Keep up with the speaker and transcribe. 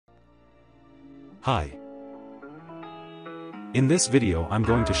Hi. In this video I'm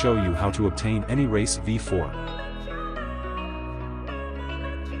going to show you how to obtain any race V4.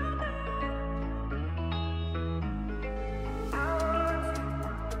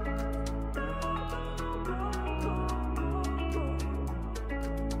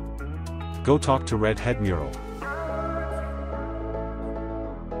 Go talk to Red Head Mural.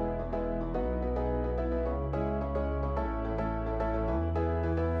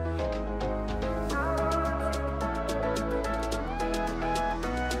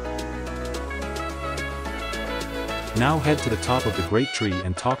 Now head to the top of the great tree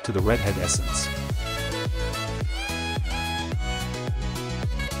and talk to the Redhead Essence.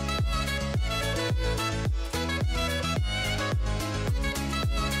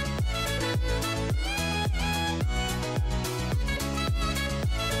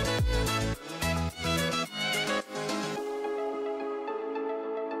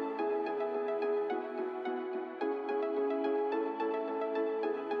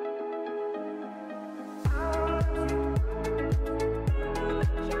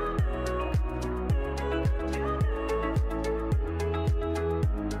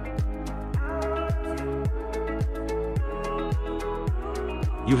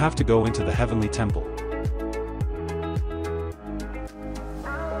 You have to go into the Heavenly Temple.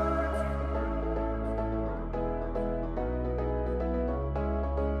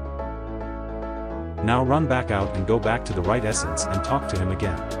 Now run back out and go back to the right essence and talk to him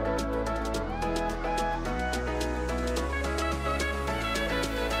again.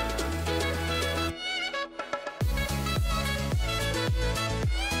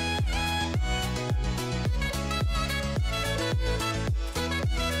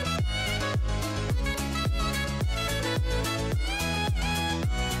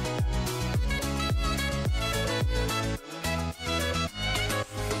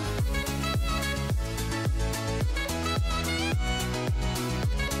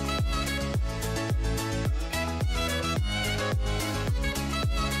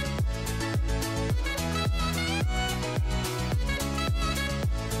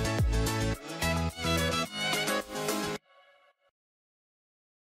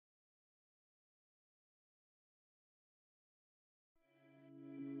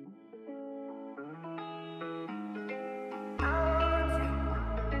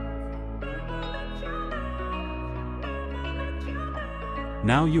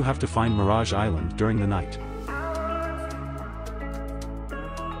 Now you have to find Mirage Island during the night.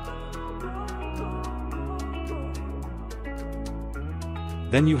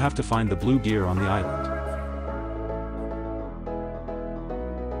 Then you have to find the blue gear on the island.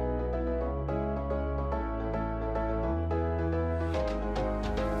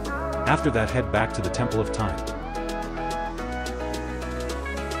 After that, head back to the Temple of Time.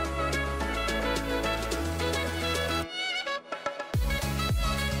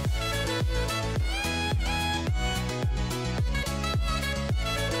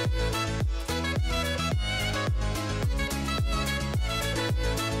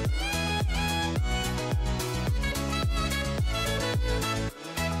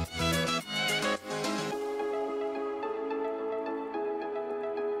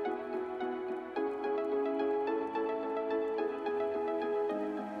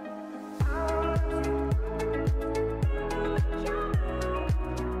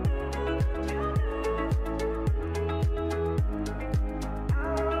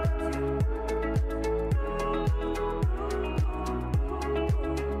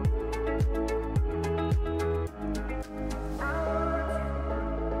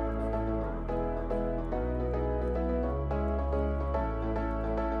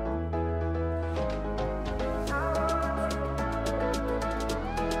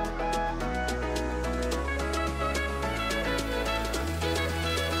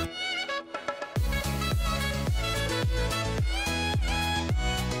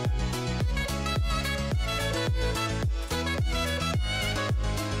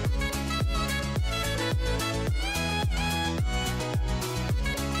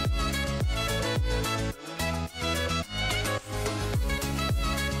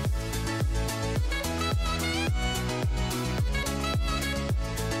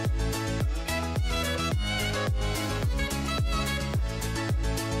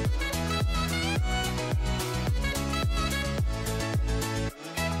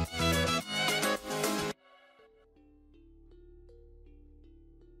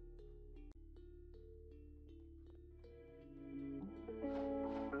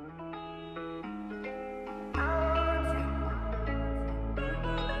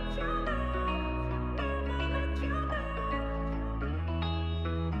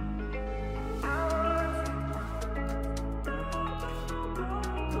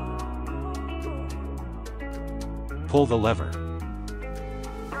 pull the lever.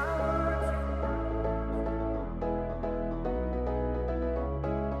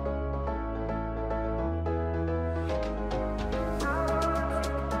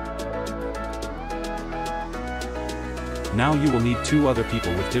 Now you will need 2 other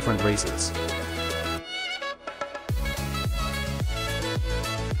people with different races.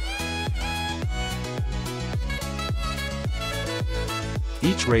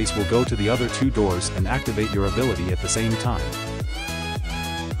 Each race will go to the other 2 doors and activate your ability at the same time.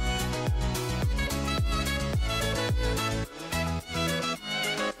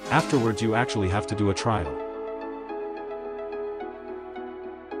 Afterwards you actually have to do a trial.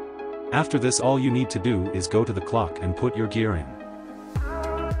 After this all you need to do is go to the clock and put your gear in.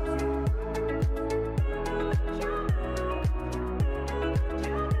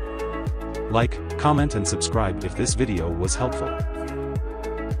 Like, comment and subscribe if this video was helpful.